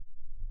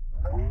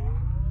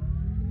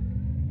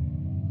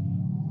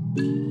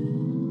Yo,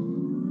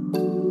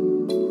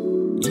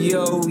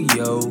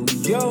 yo,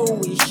 yo,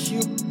 it's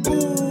your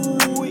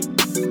boy,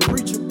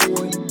 Preacher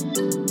Boy.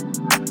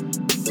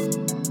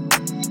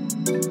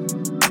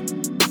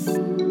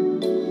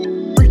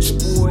 Preacher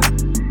Boy,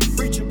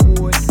 Preacher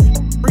Boy,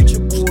 Preacher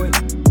Boy,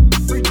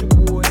 Preacher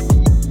Boy,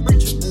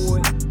 Preacher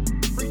Boy,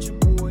 Preacher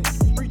Boy,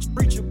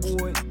 Preacher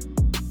Boy,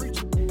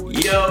 Preacher Boy.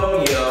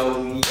 Yo,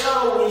 yo,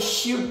 yo,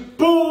 it's your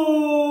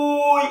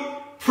boy,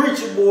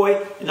 Preacher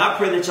Boy, and I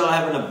pray that y'all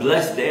having a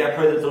blessed day. I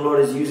pray that the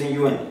Lord is using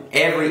you in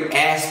every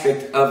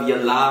aspect of your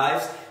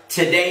lives.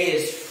 Today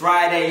is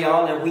Friday,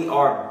 y'all, and we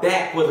are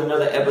back with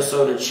another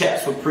episode of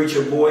Chats with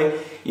Preacher Boy.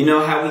 You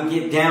know how we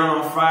get down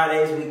on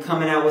Fridays. We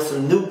coming out with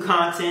some new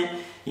content.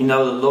 You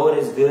know, the Lord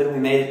is good. We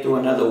made it through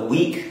another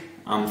week.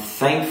 I'm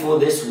thankful.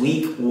 This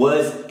week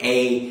was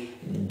a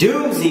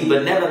doozy,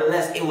 but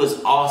nevertheless, it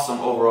was awesome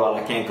overall.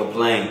 I can't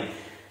complain.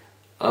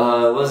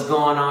 What's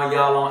going on,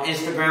 y'all, on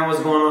Instagram?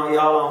 What's going on,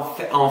 y'all,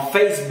 on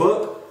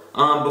Facebook?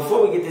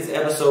 Before we get this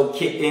episode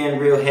kicked in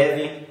real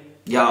heavy,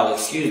 y'all,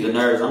 excuse the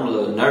nerves. I'm a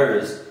little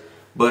nervous.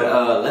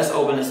 But let's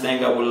open this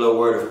thing up with a little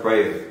word of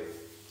prayer.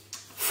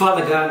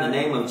 Father God, in the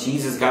name of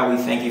Jesus, God, we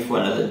thank you for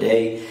another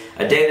day.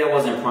 A day that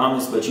wasn't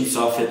promised, but you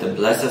saw fit to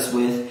bless us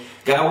with.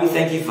 God, we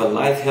thank you for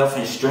life, health,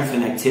 and strength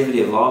and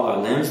activity of all our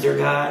limbs, dear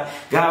God.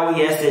 God,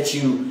 we ask that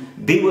you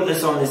be with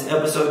us on this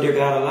episode, dear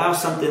God. Allow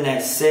something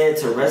that's said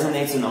to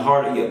resonate in the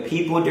heart of your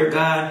people, dear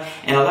God.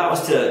 And allow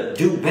us to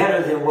do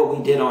better than what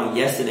we did on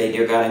yesterday,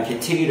 dear God. And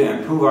continue to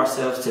improve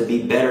ourselves to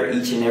be better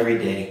each and every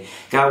day.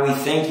 God, we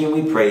thank you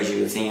and we praise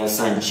you. It's in your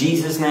son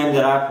Jesus' name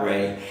that I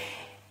pray.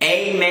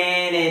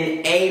 Amen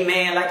and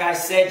amen. Like I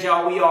said,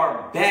 y'all, we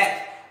are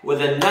back with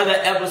another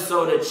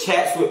episode of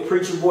Chats with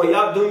Preacher Boy.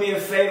 Y'all do me a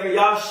favor.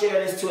 Y'all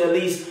share this to at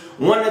least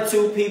 1 or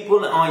 2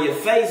 people on your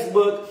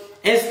Facebook,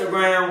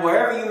 Instagram,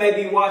 wherever you may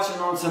be watching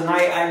on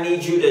tonight. I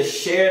need you to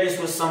share this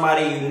with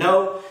somebody you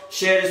know.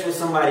 Share this with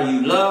somebody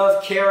you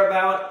love, care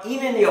about,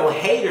 even your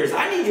haters.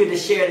 I need you to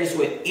share this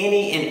with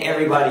any and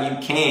everybody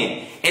you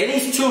can. At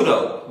least 2,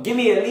 though. Give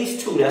me at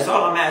least 2. That's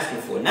all I'm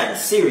asking for. Nothing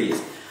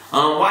serious.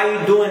 While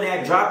you're doing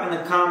that, drop in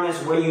the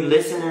comments where you're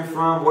listening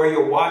from, where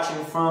you're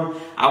watching from.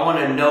 I want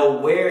to know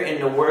where in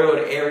the world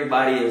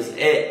everybody is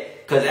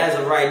at. Because as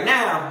of right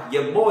now,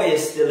 your boy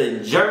is still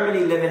in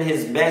Germany living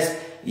his best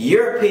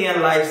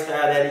European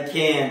lifestyle that he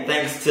can,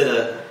 thanks to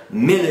the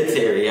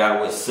military,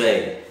 I would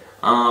say.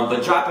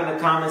 But drop in the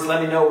comments.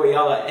 Let me know where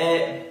y'all are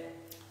at.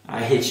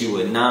 I hit you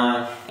with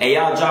 9. Hey,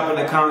 y'all drop in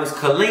the comments.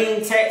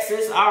 Killeen,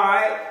 Texas. All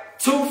right.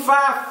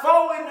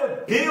 254 in the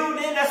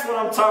building. That's what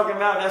I'm talking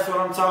about. That's what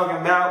I'm talking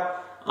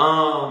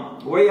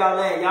about. Where y'all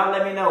at? Y'all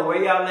let me know.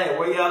 Where y'all at?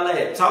 Where y'all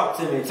at? Talk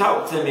to me.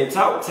 Talk to me.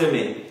 Talk to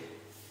me.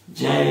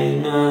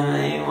 James,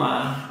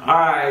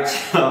 Alright,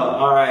 y'all.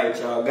 Alright,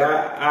 y'all.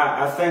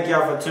 I thank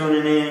y'all for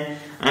tuning in.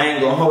 I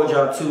ain't gonna hold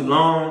y'all too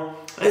long.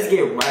 Let's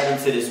get right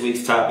into this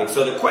week's topic.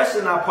 So the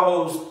question I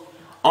posed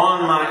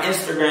on my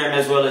Instagram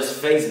as well as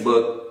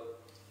Facebook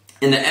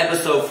in the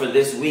episode for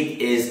this week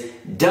is,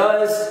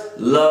 does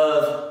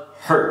love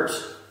hurt?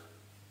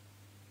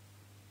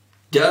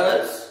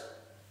 Does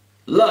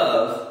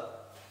love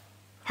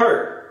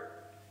hurt?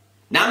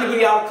 Now, I'm going to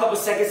give y'all a couple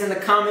seconds in the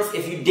comments.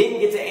 If you didn't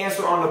get to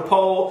answer on the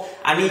poll,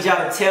 I need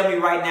y'all to tell me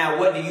right now,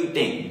 what do you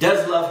think?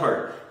 Does love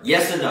hurt?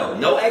 Yes or no?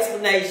 No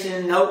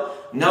explanation, no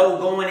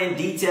going in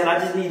detail. I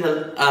just need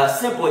a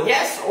simple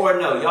yes or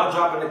no. Y'all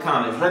drop in the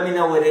comments. Let me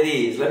know what it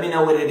is. Let me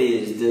know what it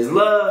is. Does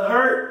love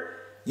hurt?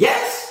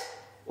 Yes?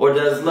 Or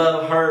does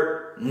love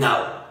hurt?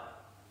 No.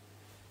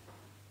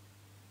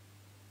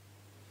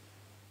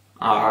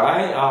 All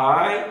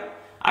right.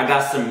 I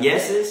got some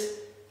yeses.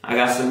 I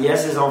got some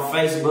yeses on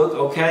Facebook,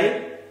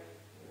 okay?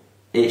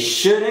 It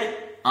shouldn't,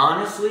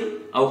 honestly,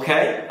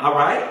 okay? All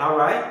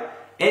right.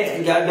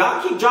 And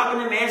y'all keep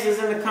dropping them answers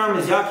in the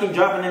comments. Y'all keep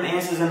dropping them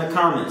answers in the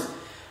comments.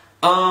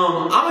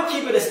 I'm going to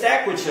keep it a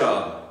stack with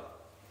y'all.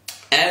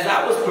 As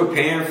I was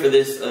preparing for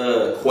this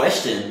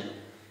question,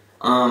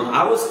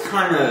 I was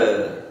kind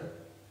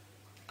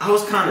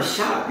of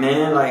shocked,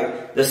 man.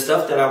 Like, the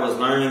stuff that I was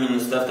learning and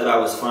the stuff that I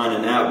was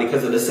finding out,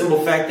 because of the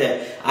simple fact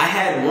that I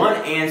had one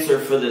answer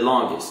for the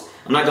longest.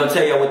 I'm not going to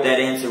tell y'all what that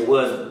answer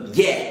was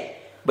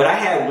yet, but I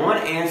had one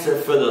answer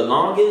for the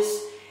longest,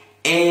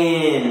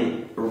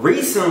 and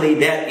recently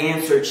that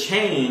answer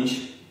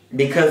changed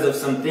because of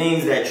some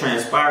things that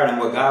transpired and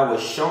what God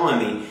was showing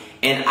me,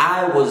 and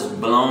I was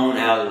blown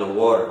out of the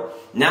water.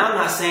 Now, I'm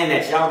not saying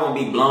that y'all going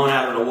to be blown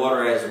out of the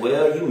water as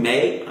well. You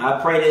may.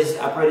 I pray this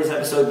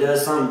episode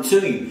does something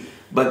to you.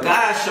 But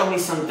God showed me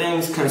some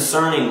things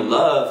concerning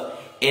love,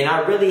 and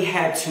I really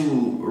had to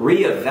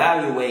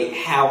reevaluate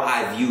how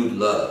I viewed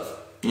love.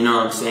 You know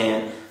what I'm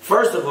saying?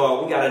 First of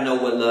all, we got to know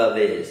what love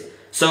is.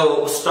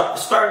 So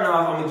starting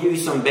off, I'm going to give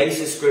you some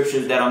basic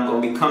scriptures that I'm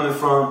going to be coming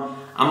from.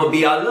 I'm going to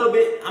be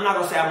I'm not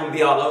going to say I'm going to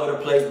be all over the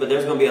place, but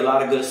there's going to be a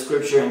lot of good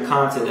scripture and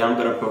content that I'm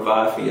going to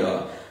provide for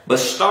y'all. But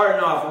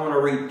starting off, I'm going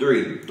to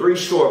read three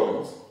short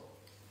ones.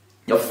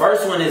 The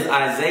first one is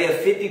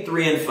Isaiah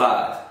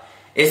 53:5.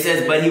 It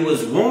says, "But he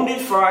was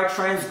wounded for our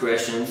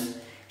transgressions,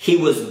 He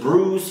was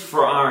bruised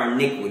for our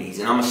iniquities.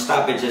 And I'm going to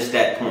stop at just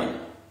that point.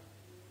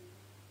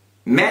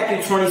 Matthew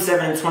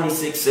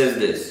 27:26 says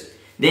this.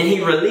 Then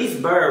he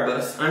released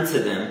Barabbas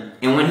unto them,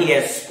 and when he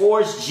had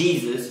scourged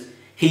Jesus,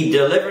 he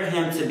delivered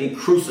him to be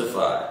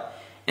crucified.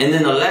 And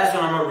then the last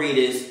one I'm going to read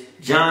is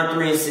John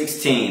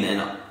 3:16.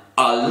 And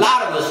a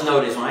lot of us know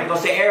this one. I ain't going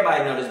to say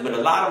everybody know this, but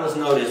a lot of us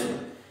know this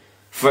one.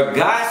 For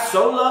God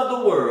so loved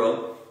the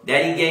world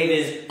that he gave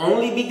his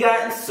only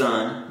begotten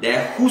Son,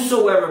 that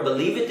whosoever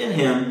believeth in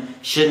him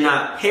should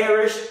not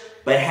perish,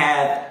 but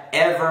have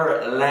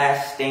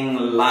everlasting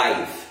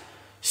life.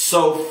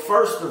 So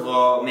first of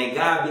all, may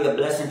God be a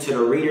blessing to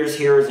the readers,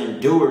 hearers, and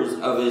doers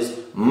of his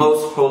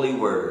most holy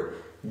word.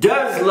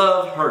 Does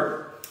love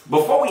hurt?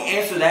 Before we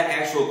answer that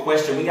actual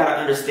question, we got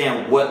to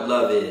understand what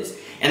love is.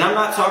 And I'm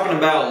not talking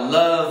about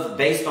love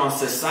based on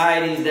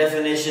society's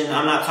definition.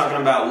 I'm not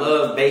talking about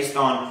love based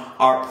on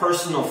our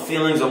personal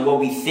feelings of what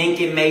we think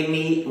it may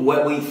mean,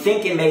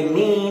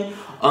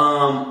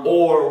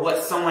 or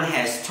what someone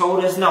has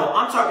told us. No,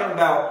 I'm talking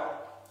about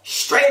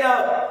straight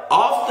up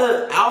off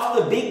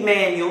the big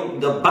manual,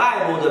 the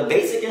Bible, the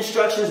basic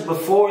instructions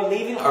before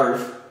leaving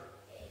earth.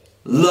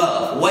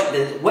 Love. What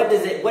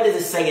does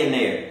it say in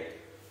there?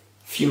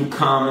 Few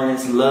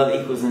comments. Love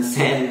equals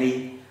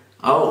insanity.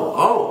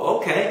 Oh,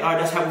 okay. All right,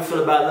 that's how we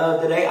feel about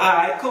love today. All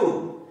right,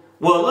 cool.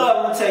 Well, love,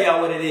 I'm going to tell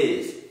y'all what it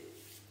is.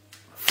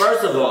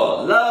 First of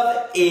all,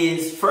 love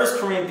is 1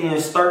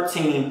 Corinthians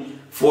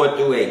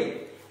 13:4-8.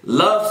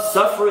 Love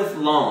suffereth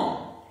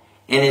long,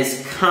 and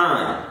is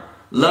kind.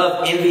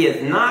 Love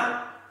envieth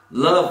not.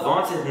 Love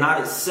vaunteth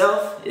not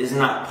itself, is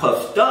not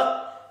puffed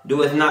up,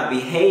 doeth not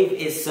behave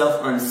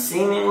itself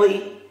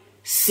unseemingly,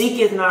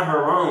 seeketh not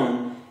her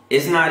own,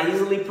 is not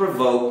easily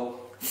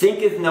provoked,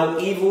 thinketh no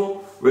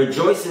evil,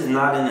 rejoiceth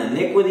not in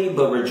iniquity,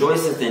 but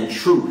rejoiceth in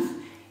truth.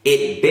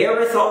 It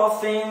beareth all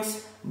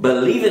things,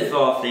 believeth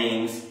all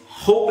things,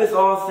 hopeth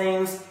all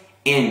things,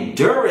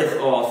 endureth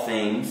all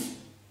things.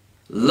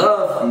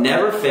 Love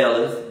never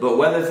faileth, but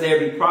whether there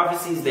be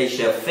prophecies, they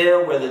shall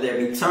fail. Whether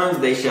there be tongues,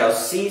 they shall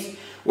cease.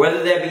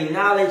 Whether there be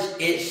knowledge,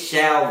 it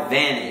shall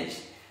vanish.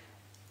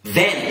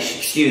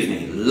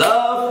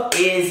 Love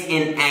is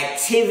an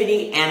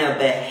activity and a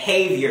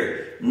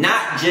behavior,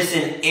 not just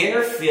an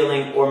inner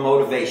feeling or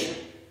motivation.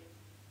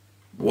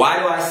 Why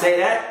do I say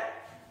that?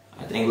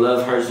 I think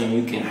love hurts when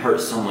you can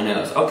hurt someone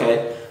else.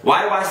 Okay.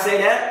 Why do I say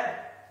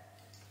that?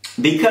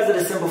 Because of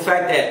the simple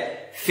fact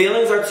that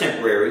feelings are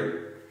temporary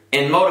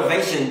and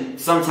motivation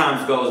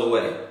sometimes goes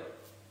away.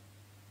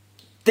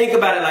 Think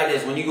about it like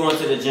this. When you go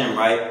into the gym,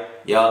 right?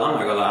 Y'all, I'm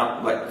not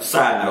gonna lie.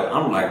 Side note,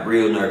 I'm like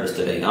real nervous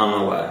today. I don't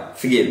know why.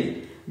 Forgive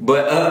me.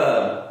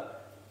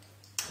 But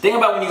think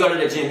about when you go to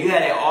the gym. You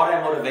had all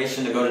that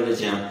motivation to go to the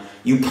gym.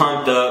 You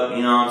pumped up,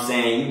 you know what I'm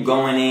saying? You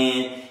going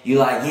in. You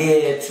like,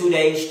 yeah, 2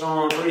 days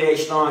strong, 3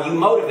 days strong. You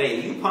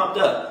motivated. You pumped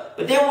up.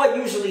 But then what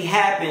usually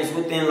happens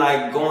within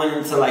like going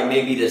into like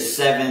maybe the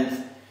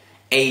 7th,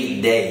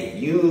 8th day,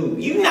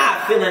 you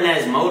not feeling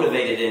as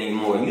motivated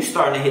anymore. You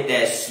starting to hit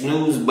that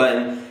snooze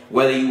button,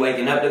 whether you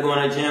waking up to go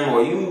in the gym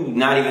or you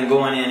not even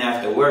going in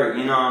after work.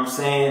 You know what I'm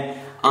saying?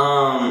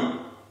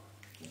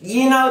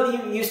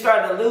 You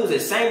start to lose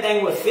it. Same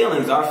thing with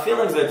feelings. Our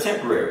feelings are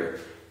temporary.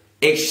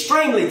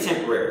 Extremely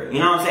temporary. You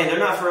know what I'm saying? They're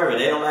not forever.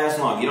 They don't last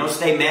long. You don't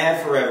stay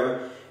mad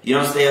forever. You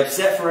don't stay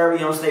upset forever. You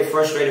don't stay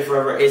frustrated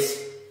forever. It's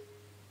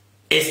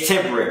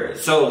temporary.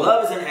 So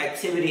love is an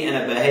activity and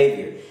a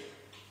behavior.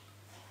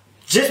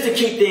 Just to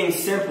keep things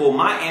simple,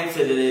 my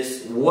answer to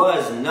this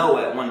was no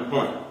at one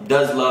point.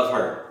 Does love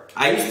hurt?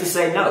 I used to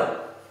say no.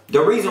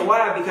 The reason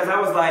why, because I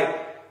was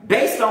like,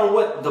 based on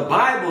what the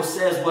Bible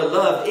says what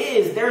love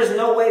is, there's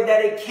no way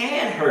that it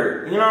can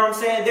hurt. You know what I'm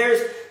saying?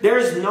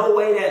 There's no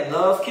way that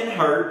love can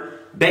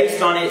hurt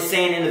based on it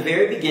saying in the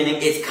very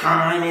beginning, it's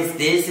kind, it's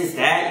this, it's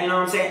that. You know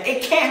what I'm saying?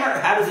 It can't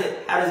hurt. How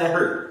does it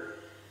hurt?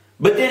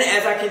 But then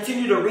as I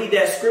continue to read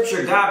that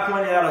scripture, God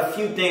pointed out a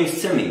few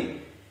things to me.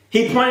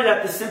 He pointed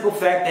out the simple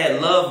fact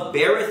that love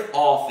beareth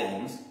all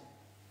things,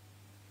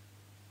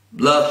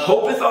 love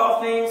hopeth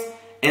all things,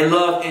 and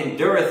love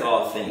endureth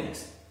all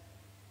things.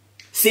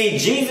 See,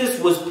 Jesus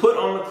was put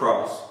on the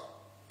cross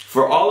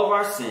for all of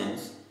our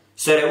sins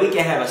so that we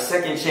can have a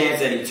second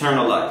chance at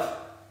eternal life.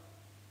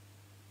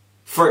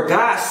 For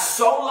God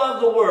so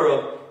loved the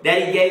world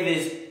that he gave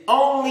his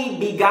only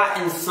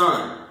begotten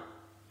Son,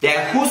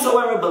 that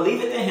whosoever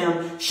believeth in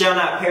him shall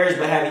not perish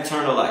but have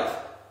eternal life.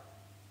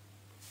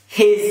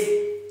 His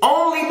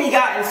only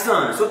begotten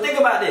Son. So think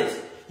about this.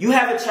 You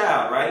have a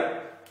child, right?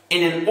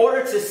 And in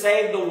order to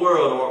save the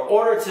world, or in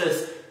order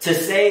to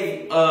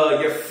save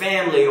your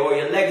family or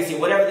your legacy,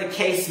 whatever the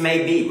case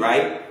may be,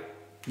 right?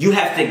 You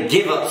have to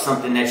give up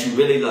something that you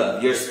really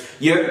love.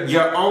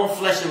 Your own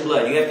flesh and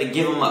blood. You have to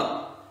give them up.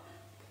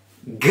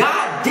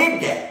 God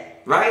did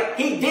that, right?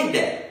 He did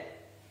that.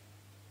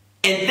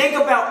 And think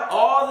about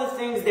all the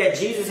things that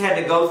Jesus had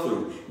to go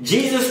through.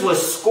 Jesus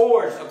was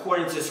scourged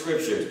according to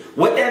scriptures.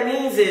 What that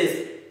means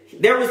is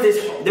there was this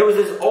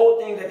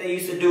old thing that they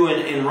used to do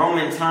in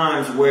Roman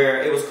times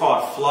where it was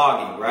called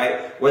flogging,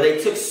 right? Where they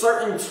took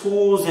certain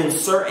tools and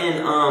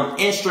certain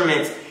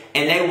instruments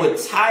and they would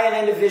tie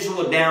an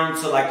individual down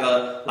to like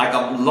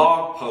a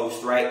log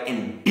post, right,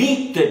 and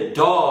beat the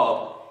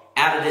dog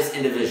out of this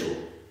individual,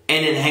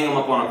 and then hang him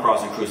up on a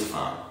cross and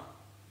crucify him.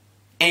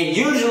 And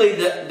usually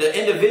the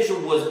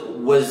individual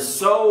was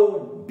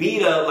so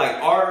beat up, like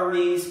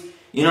arteries,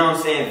 you know what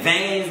I'm saying,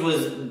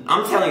 veins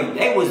I'm telling you,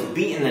 they was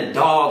beating the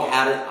dog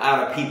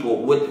out of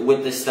people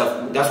with this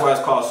stuff. That's why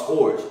it's called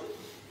scourge.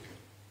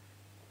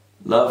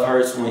 Love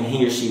hurts when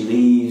he or she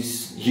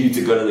leaves you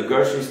to go to the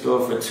grocery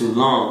store for too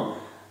long.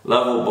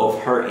 Love will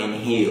both hurt and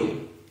heal.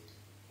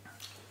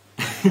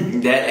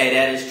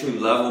 that is true.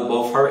 Love will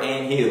both hurt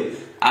and heal.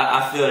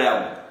 I feel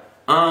that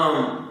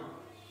one.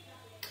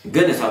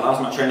 Goodness, I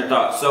lost my train of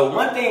thought. So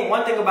one thing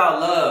about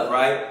love,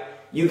 right?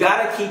 You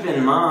gotta keep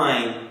in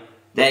mind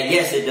that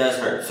yes, it does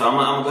hurt. So I'm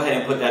gonna go ahead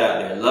and put that out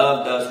there.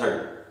 Love does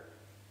hurt.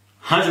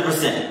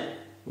 100%.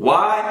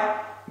 Why?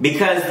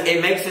 Because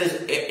it makes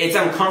it's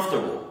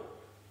uncomfortable.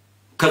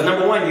 Because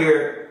number one,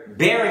 you're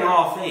bearing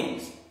all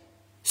things.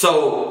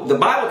 So the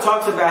Bible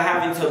talks about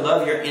having to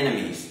love your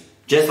enemies,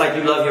 just like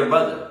you love your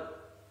brother.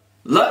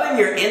 Loving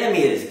your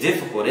enemy is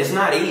difficult. It's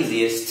not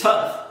easy. It's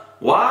tough.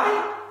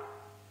 Why?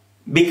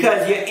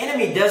 Because your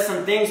enemy does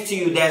some things to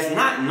you that's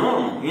not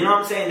normal. You know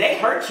what I'm saying? They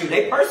hurt you.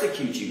 They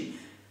persecute you.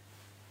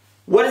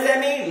 What does that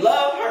mean?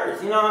 Love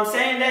hurts. You know what I'm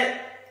saying?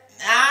 That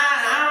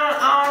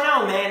I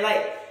don't know, man.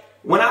 Like,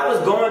 when I was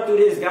going through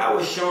this, God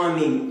was showing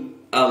me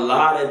a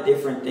lot of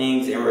different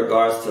things in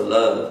regards to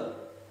love.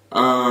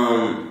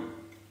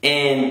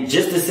 And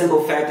just the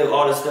simple fact of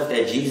all the stuff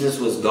that Jesus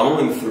was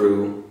going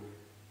through,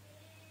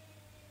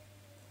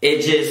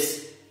 it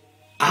just,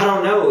 I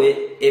don't know,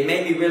 it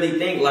made me really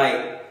think,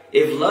 like,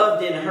 if love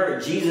didn't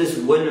hurt, Jesus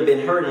wouldn't have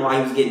been hurting while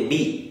he was getting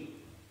beat.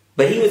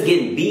 But he was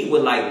getting beat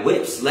with like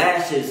whips,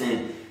 lashes,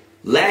 and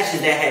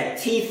lashes that had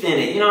teeth in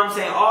it. You know what I'm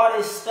saying? All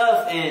this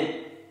stuff. And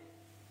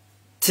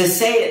to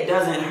say it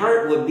doesn't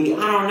hurt would be,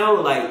 I don't know,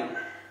 like,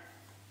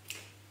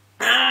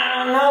 I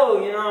don't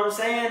know, you know what I'm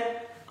saying?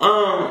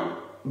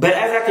 But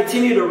as I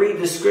continue to read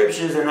the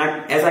scriptures and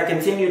as I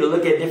continue to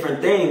look at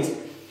different things,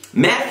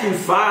 Matthew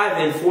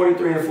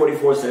 5:43 and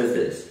 44 says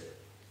this.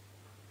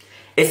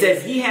 It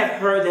says, ye have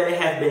heard that it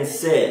hath been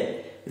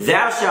said,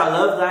 thou shalt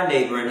love thy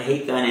neighbor and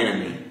hate thine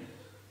enemy.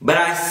 But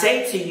I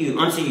say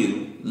unto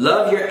you,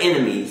 love your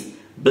enemies,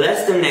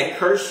 bless them that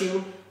curse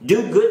you,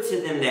 do good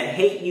to them that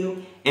hate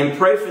you, and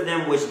pray for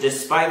them which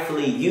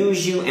despitefully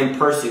use you and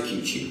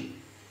persecute you.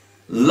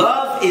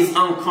 Love is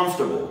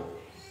uncomfortable.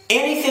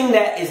 Anything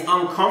that is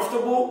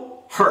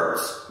uncomfortable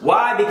hurts.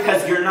 Why?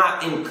 Because you're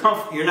not in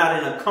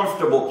a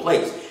comfortable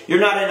place.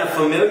 You're not in a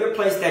familiar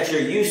place that you're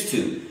used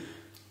to.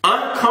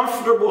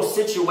 Uncomfortable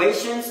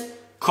situations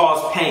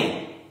cause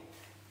pain.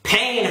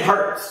 Pain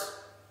hurts,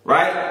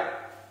 right?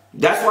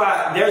 That's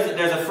why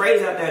there's a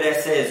phrase out there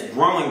that says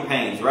growing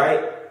pains,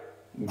 right?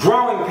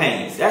 Growing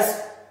pains. That's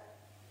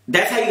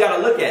how you got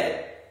to look at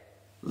it.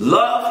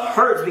 Love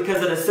hurts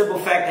because of the simple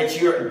fact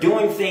that you're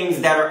doing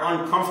things that are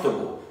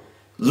uncomfortable.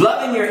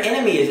 Loving your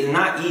enemy is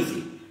not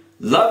easy.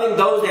 Loving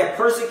those that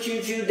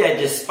persecute you, that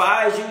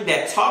despise you,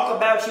 that talk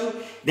about you,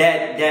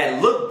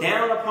 that look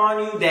down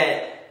upon you,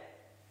 that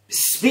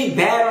speak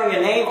bad on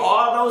your name,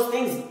 all those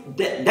things,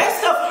 that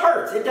stuff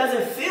hurts. It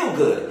doesn't feel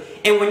good.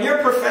 And when you're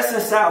professing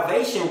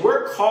salvation,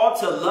 we're called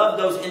to love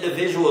those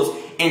individuals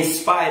in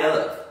spite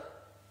of.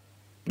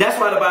 That's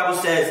why the Bible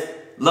says,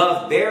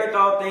 love beareth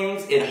all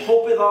things, it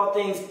hopeth all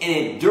things,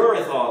 and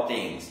endureth all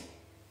things.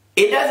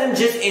 It doesn't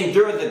just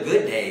endure the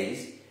good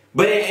days,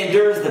 but it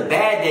endures the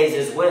bad days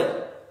as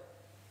well.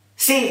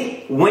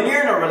 See, when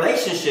you're in a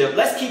relationship,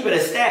 let's keep it a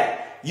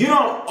stat. You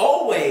don't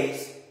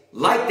always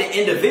like the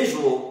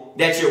individual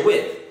that you're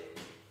with.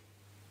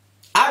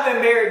 I've been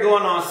married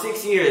going on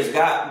 6 years. To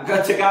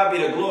God be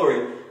the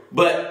glory.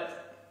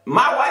 But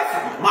my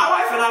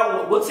wife and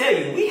I will tell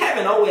you, we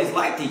haven't always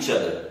liked each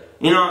other.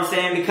 You know what I'm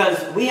saying?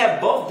 Because we have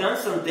both done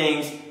some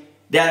things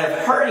that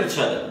have hurt each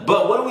other.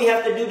 But what do we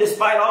have to do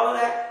despite all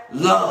of that?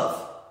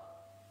 Love.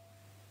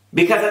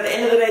 Because at the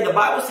end of the day, the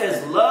Bible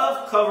says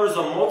love covers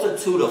a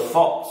multitude of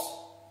faults.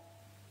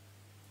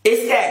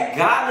 It's that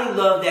godly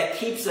love that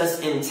keeps us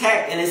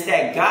intact. And it's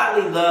that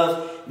godly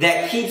love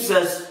that keeps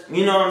us,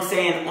 you know what I'm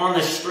saying, on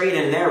the straight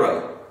and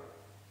narrow.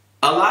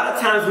 A lot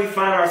of times we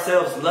find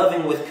ourselves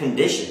loving with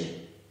condition.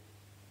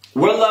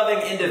 We're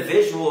loving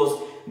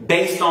individuals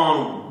based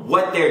on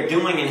what they're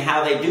doing and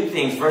how they do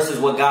things versus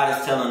what God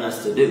is telling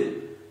us to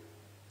do.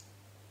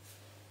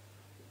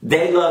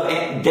 They love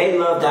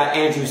that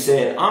Andrew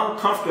said,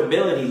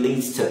 uncomfortability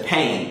leads to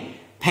pain.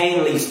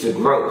 Pain leads to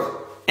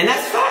growth. And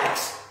that's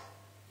facts.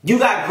 You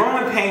got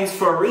growing pains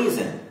for a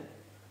reason.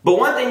 But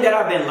one thing that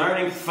I've been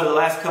learning for the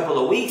last couple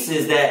of weeks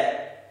is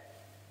that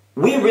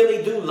we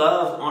really do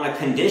love on a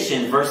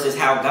condition versus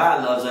how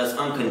God loves us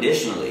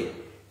unconditionally.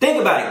 Think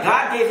about it.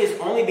 God gave his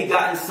only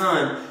begotten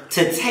son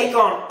to take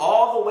on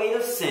all the weight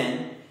of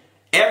sin.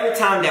 Every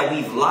time that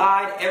we've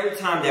lied, every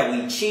time that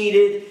we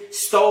cheated,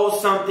 stole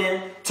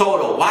something, told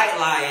a white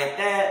lie at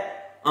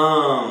that,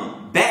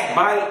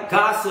 backbite,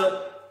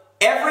 gossip,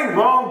 Every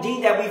wrong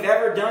deed that we've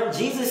ever done,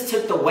 Jesus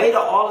took the weight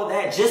of all of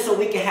that just so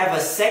we can have a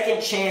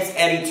second chance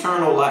at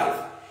eternal life.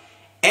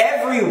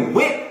 Every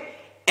whip,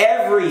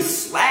 every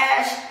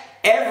slash,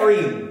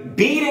 every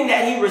beating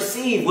that he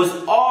received was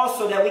all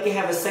so that we can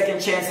have a second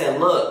chance at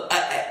love,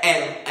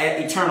 at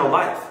eternal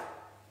life.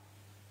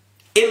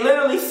 It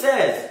literally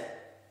says,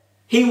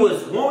 he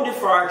was wounded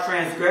for our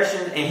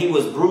transgressions and he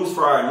was bruised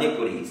for our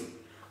iniquities.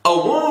 A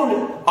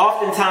wound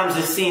oftentimes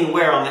is seen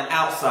where? On the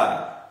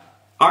outside.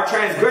 Our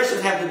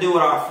transgressions have to do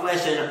with our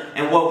flesh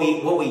and what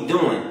we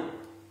doing.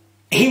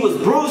 He was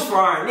bruised for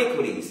our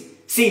iniquities.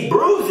 See,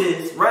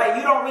 bruises, right?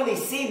 You don't really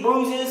see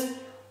bruises.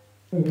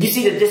 You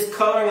see the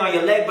discoloring on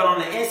your leg, but on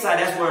the inside,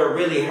 that's where it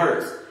really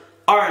hurts.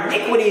 Our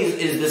iniquities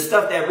is the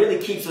stuff that really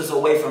keeps us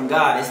away from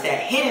God. It's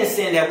that hidden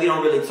sin that we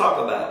don't really talk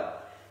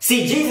about.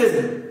 See,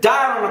 Jesus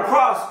died on the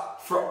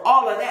cross for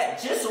all of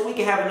that, just so we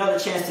can have another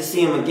chance to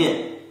see him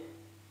again.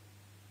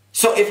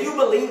 So if you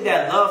believe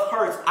that love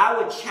hurts, I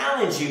would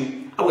challenge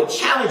you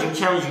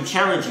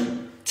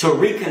to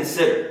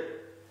reconsider.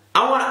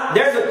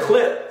 There's a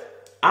clip.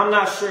 I'm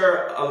not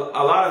sure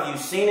a lot of you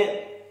seen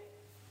it.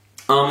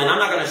 And I'm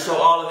not going to show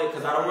all of it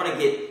because I don't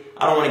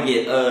want to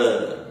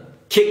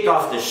get kicked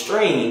off the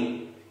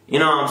stream. You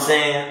know what I'm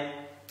saying?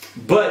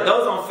 But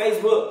those on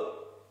Facebook,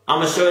 I'm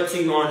going to show it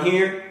to you on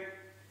here.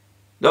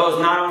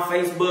 Those not on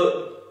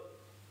Facebook,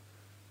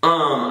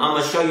 I'm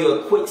going to show you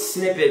a quick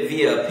snippet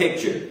via a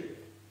picture.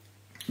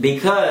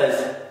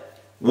 Because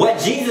what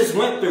Jesus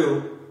went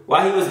through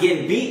while he was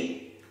getting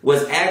beat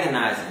was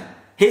agonizing.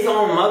 His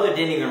own mother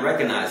didn't even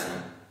recognize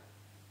him.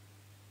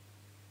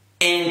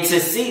 And to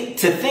think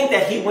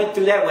that he went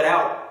through that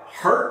without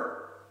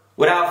hurt,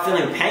 without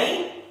feeling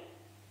pain,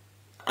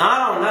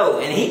 I don't know.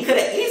 And he could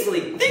have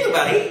easily, think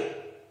about it.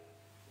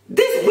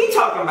 We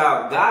talking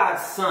about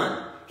God's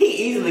son.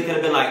 He easily could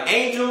have been like,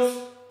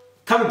 angels,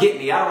 come get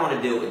me. I don't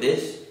want to deal with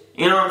this.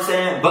 You know what I'm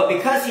saying? But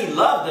because he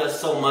loved us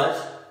so much,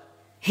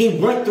 he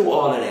went through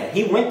all of that.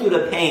 He went through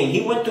the pain.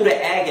 He went through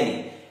the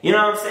agony. You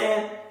know what I'm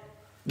saying?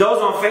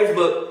 Those on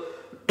Facebook,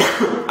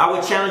 I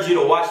would challenge you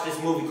to watch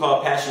this movie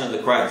called Passion of the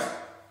Christ.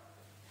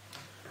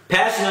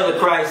 Passion of the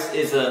Christ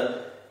is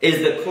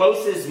the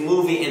closest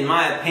movie, in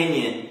my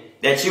opinion,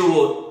 that you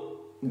will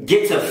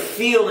get to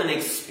feel and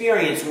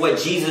experience what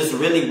Jesus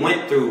really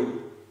went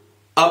through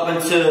up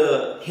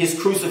until his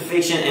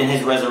crucifixion and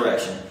his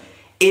resurrection.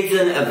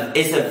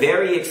 It's a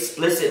very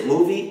explicit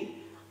movie.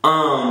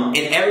 And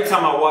every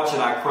time I watch it,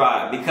 I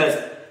cry. Because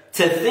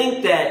to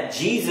think that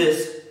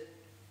Jesus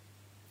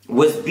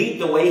was beat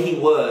the way he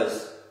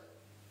was,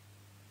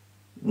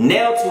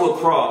 nailed to a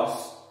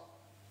cross,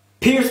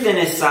 pierced in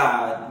his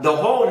side, the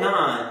whole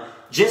nine,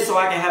 just so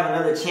I can have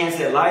another chance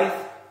at life,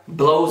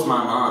 blows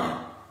my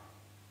mind.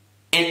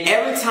 And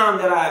every time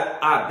that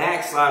I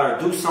backslide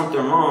or do something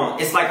wrong,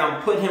 it's like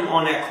I'm putting him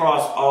on that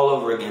cross all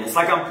over again. It's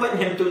like I'm putting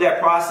him through that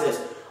process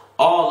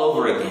all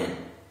over again.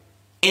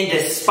 And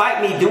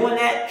despite me doing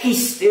that, he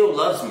still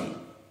loves me.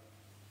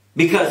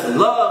 Because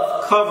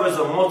love covers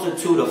a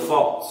multitude of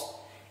faults.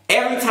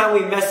 Every time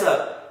we mess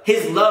up,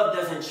 his love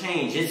doesn't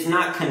change. It's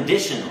not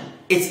conditional.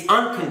 It's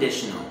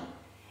unconditional.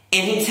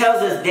 And he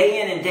tells us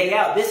day in and day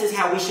out, this is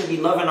how we should be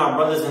loving our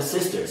brothers and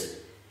sisters.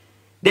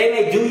 They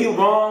may do you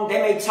wrong.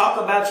 They may talk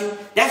about you.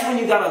 That's when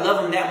you got to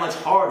love them that much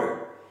harder.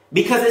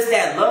 Because it's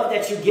that love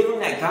that you give them,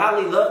 that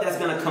godly love that's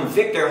going to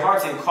convict their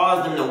hearts and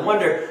cause them to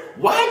wonder,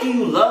 why do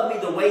you love me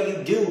the way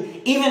you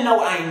do? Even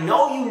though I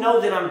know you know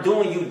that I'm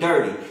doing you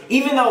dirty.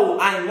 Even though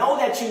I know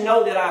that you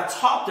know that I've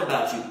talked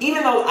about you.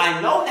 Even though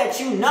I know that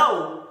you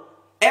know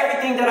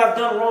everything that I've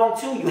done wrong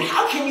to you.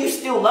 How can you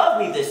still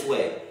love me this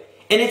way?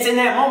 And it's in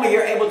that moment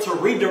you're able to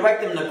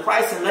redirect them to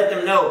Christ and let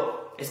them know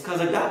it's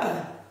because of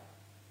God.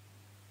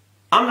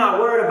 I'm not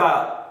worried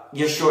about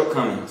your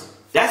shortcomings.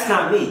 That's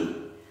not me.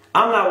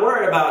 I'm not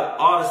worried about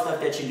all the stuff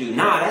that you do.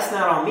 Nah, that's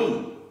not on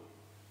me.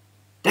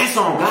 That's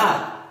on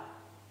God.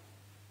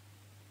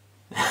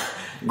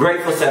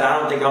 Grateful said, I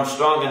don't think I'm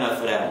strong enough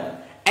for that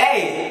one.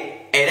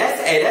 Hey,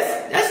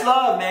 that's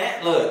love,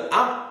 man. Look,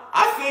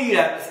 I feel you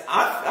that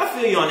I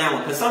feel you on that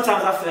one, because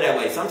sometimes I feel that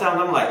way. Sometimes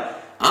I'm like,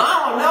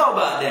 I don't know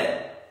about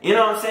that. You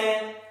know what I'm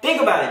saying?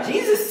 Think about it.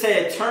 Jesus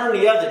said, turn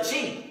the other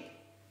cheek.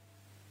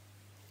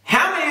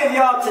 How many of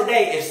y'all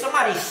today, if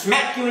somebody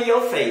smacked you in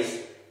your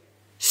face,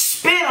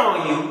 spit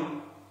on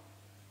you,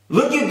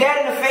 look you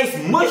dead in the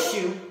face, mush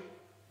you,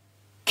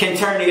 can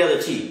turn the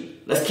other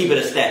cheek? Let's keep it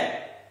a stack.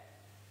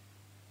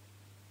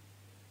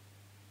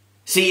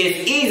 See,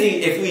 it's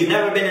easy if we've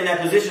never been in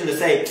that position to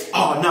say,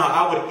 oh, no,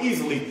 I would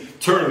easily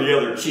turn the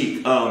other cheek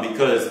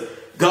because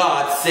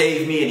God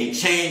saved me and he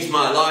changed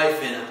my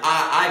life. And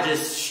I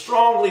just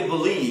strongly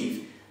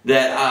believe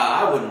that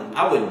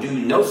I wouldn't do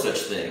no such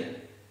thing.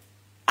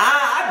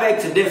 I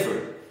beg to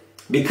differ,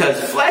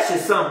 because flesh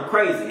is something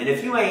crazy. And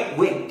if you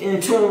ain't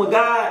in tune with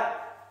God,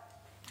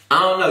 I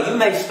don't know, you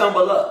may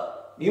stumble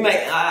up.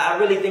 I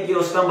really think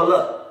you'll stumble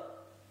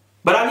up.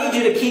 But I need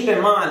you to keep in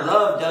mind,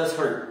 love does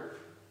hurt.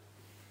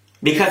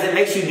 Because it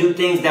makes you do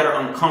things that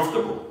are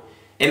uncomfortable.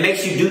 It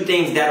makes you do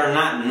things that are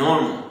not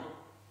normal.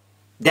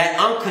 That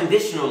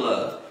unconditional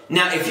love.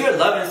 Now, if you're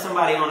loving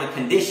somebody on a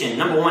condition,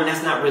 number one,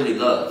 that's not really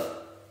love.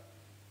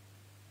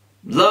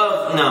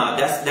 Love, no,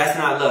 that's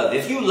not love.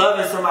 If you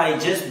loving somebody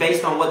just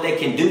based on what they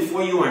can do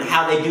for you and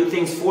how they do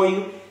things for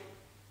you,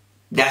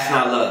 that's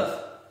not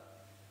love.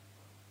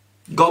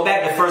 Go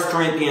back to 1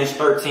 Corinthians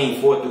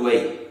 13, 4 through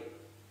 8.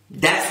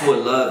 That's what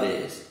love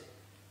is.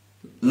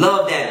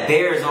 Love that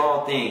bears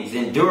all things,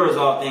 endures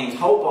all things,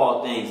 hope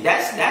all things.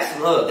 That's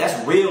love.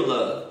 That's real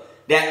love.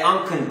 That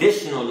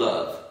unconditional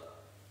love.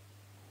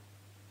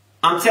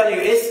 I'm telling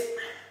you,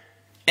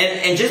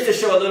 and just to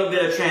show a little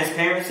bit of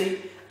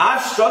transparency,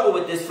 I've struggled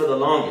with this for the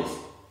longest.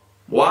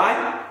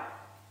 Why?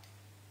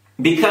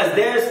 Because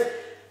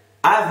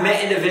I've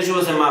met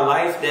individuals in my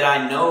life that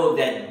I know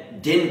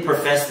that didn't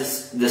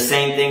profess the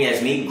same thing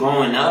as me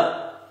growing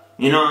up.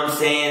 You know what I'm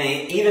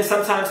saying? And even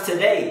sometimes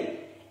today.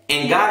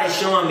 And God is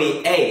showing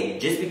me, hey,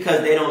 just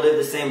because they don't live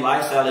the same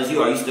lifestyle as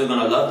you, are you still going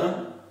to love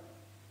them?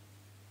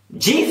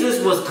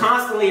 Jesus was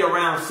constantly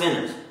around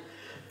sinners.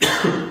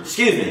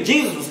 Excuse me.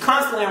 Jesus was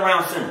constantly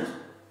around sinners.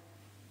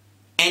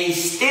 And he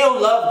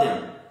still loved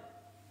them.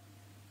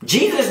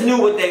 Jesus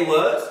knew what they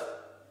was.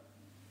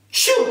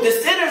 Shoot, the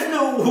sinners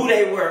knew who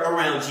they were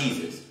around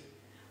Jesus.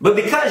 But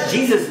because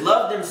Jesus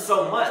loved them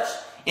so much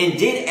and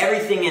did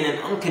everything in an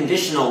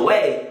unconditional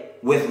way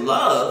with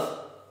love,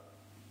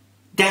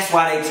 that's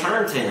why they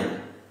turned to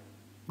him.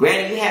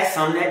 Granted, he had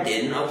some that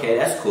didn't. Okay,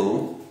 that's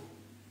cool.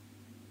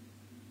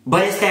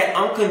 But it's that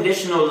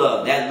unconditional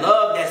love. That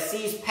love that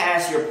sees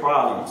past your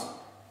problems.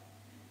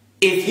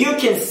 If you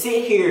can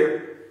sit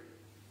here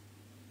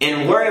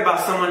and worry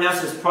about someone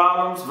else's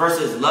problems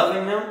versus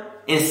loving them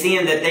and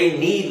seeing that they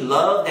need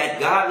love, that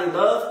godly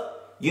love,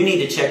 you need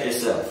to check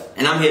yourself.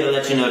 And I'm here to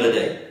let you know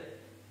today.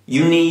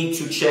 You need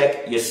to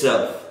check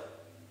yourself.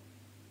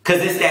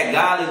 Because it's that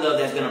godly love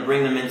that's going to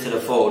bring them into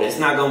the fold. It's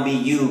not going to be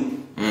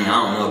you, I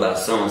don't know about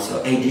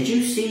so-and-so. Hey, did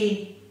you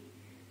see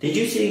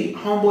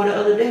homeboy the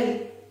other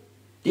day?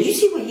 Did you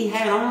see what he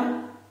had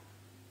on?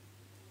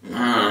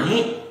 Nah,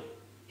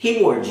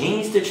 he wore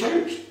jeans to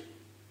church.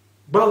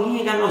 Bro, he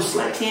ain't got no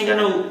slacks. He ain't got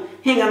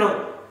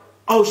no,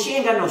 oh, she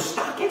ain't got no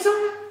stockings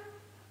on?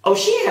 Oh,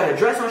 she ain't got a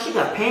dress on. She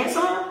got pants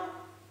on?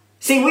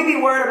 See, we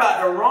be worried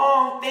about the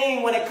wrong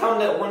thing when it come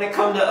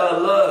to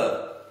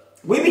love.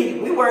 We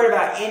worried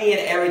about any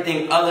and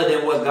everything other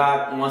than what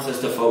God wants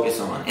us to focus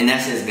on. And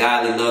that's his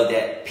godly love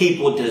that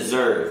people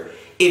deserve.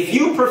 If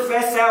you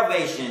profess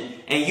salvation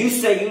and you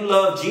say you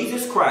love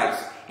Jesus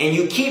Christ and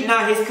you keep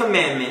not his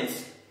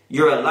commandments,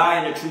 you're a lie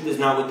and the truth is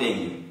not within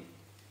you.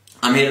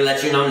 I'm here to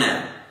let you know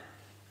now.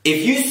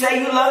 If you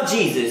say you love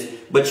Jesus,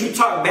 but you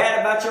talk bad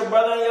about your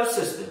brother and your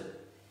sister,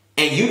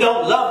 and you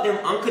don't love them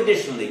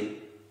unconditionally,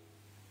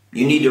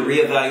 you need to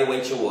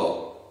reevaluate your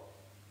walk.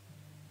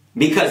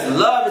 Because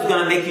love is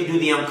going to make you do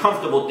the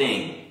uncomfortable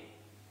thing.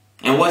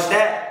 And what's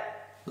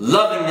that?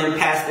 Loving them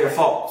past their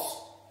faults.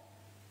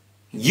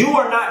 You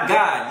are not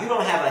God. You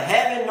don't have a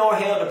heaven nor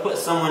hell to put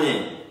someone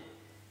in.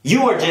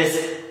 You are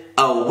just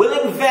a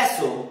willing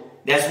vessel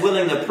that's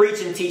willing to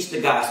preach and teach the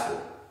gospel.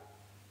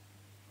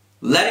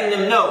 Letting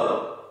them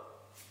know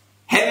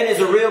heaven is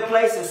a real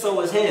place and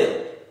so is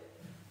hell.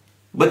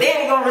 But they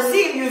ain't going to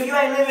receive you if you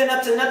ain't living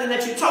up to nothing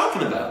that you're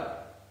talking about.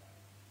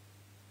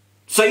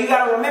 So you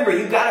got to remember,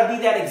 you got to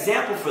be that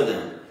example for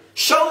them.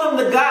 Show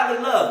them the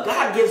godly love.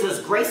 God gives us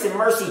grace and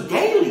mercy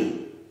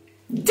daily.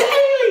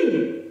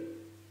 Daily.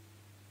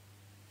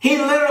 He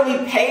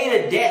literally paid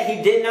a debt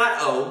he did not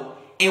owe.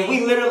 And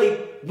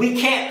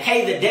we can't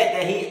pay the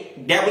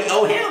debt that we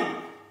owe him.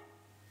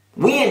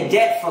 We in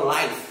debt for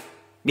life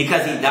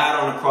because he died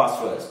on the cross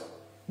for us.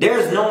 There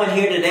is no one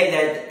here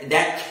today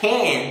that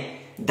can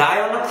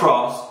die on the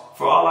cross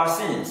for all our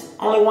sins.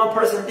 Only one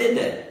person did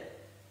that.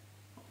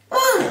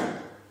 One.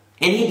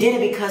 And he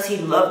did it because he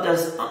loved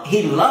us.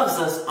 He loves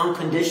us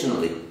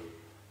unconditionally.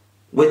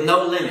 With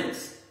no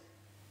limits.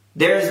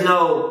 There's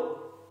no,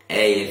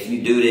 hey, if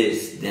you do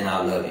this, then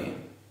I'll love you.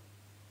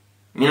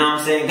 You know what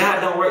I'm saying? God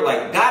don't work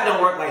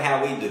like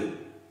how we do.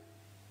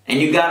 And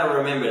you got to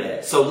remember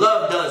that. So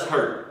love does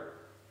hurt.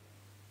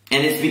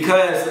 And it's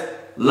because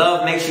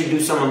love makes you do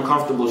some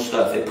uncomfortable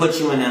stuff. It puts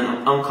you in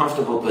an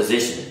uncomfortable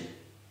position.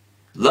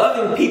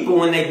 Loving people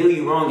when they do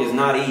you wrong is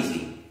not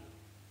easy.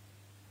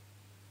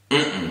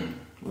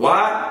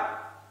 Why?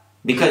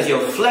 Because your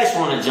flesh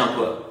want to jump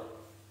up.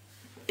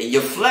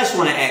 Your flesh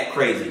want to act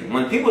crazy.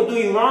 When people do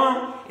you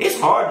wrong, it's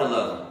hard to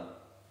love them.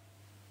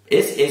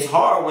 It's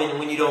hard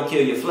when you don't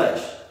kill your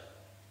flesh.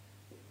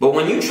 But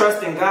when you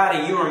trust in God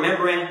and you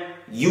remembering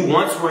you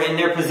once were in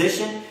their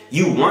position,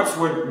 you once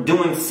were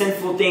doing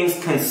sinful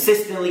things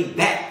consistently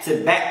back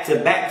to back to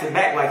back to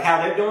back, like how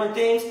they're doing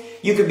things,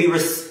 you could be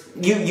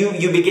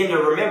you begin to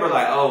remember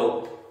like,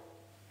 oh,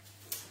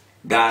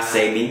 God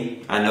saved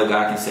me. I know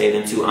God can save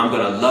them too. I'm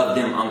going to love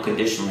them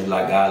unconditionally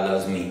like God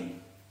loves me.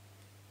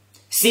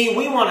 See,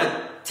 we want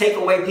to take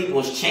away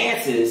people's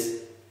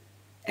chances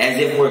as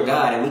if we're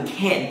God, and we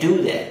can't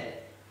do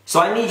that. So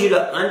I need you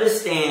to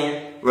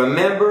understand,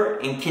 remember,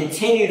 and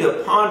continue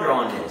to ponder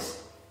on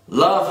this.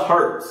 Love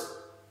hurts,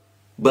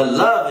 but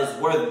love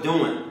is worth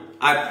doing.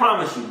 I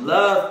promise you,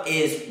 love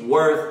is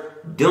worth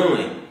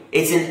doing.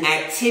 It's an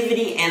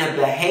activity and a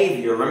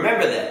behavior.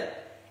 Remember that.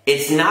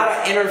 It's not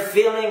an inner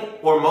feeling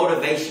or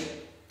motivation,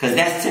 because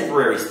that's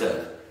temporary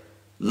stuff.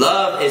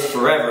 Love is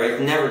forever.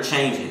 It's never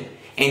changing.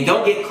 And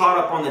don't get caught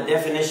up on the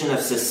definition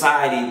of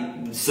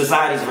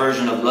society's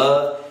version of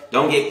love.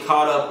 Don't get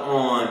caught up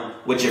on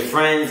what your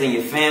friends and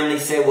your family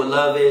say what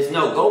love is.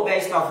 No, go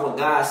based off what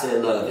God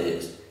said love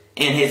is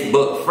in his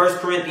book, 1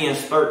 Corinthians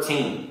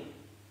 13,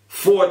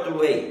 4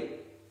 through 8.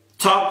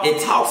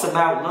 It talks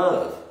about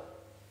love.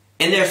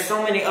 And there's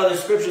so many other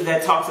scriptures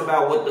that talks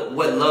about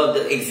what love,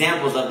 the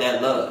examples of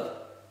that love.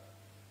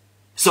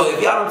 So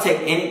if y'all don't take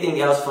anything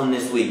else from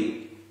this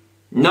week,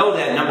 know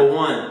that, number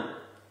one,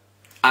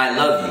 I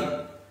love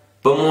you.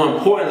 But more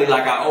importantly,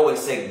 like I always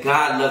say,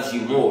 God loves you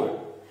more.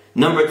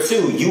 Number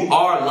two, you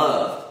are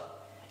loved.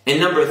 And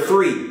number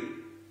three,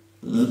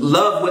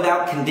 love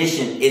without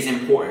condition is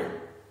important.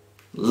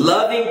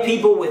 Loving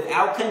people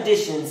without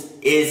conditions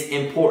is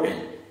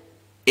important.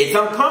 It's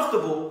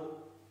uncomfortable,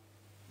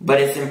 but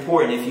it's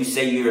important if you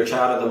say you're a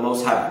child of the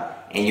Most High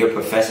and you're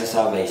professing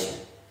salvation.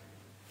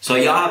 So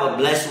y'all have a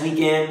blessed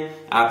weekend.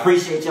 I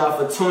appreciate y'all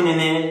for tuning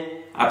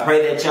in. I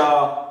pray that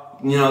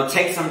y'all,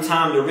 take some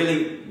time to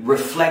really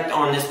reflect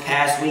on this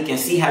past week and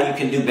see how you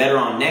can do better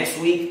on next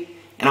week.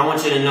 And I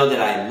want you to know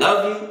that I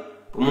love you.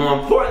 But more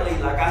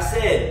importantly, like I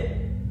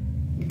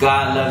said,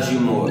 God loves you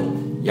more.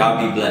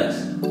 Y'all be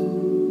blessed.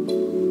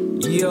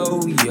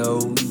 Yo, yo,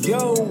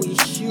 yo,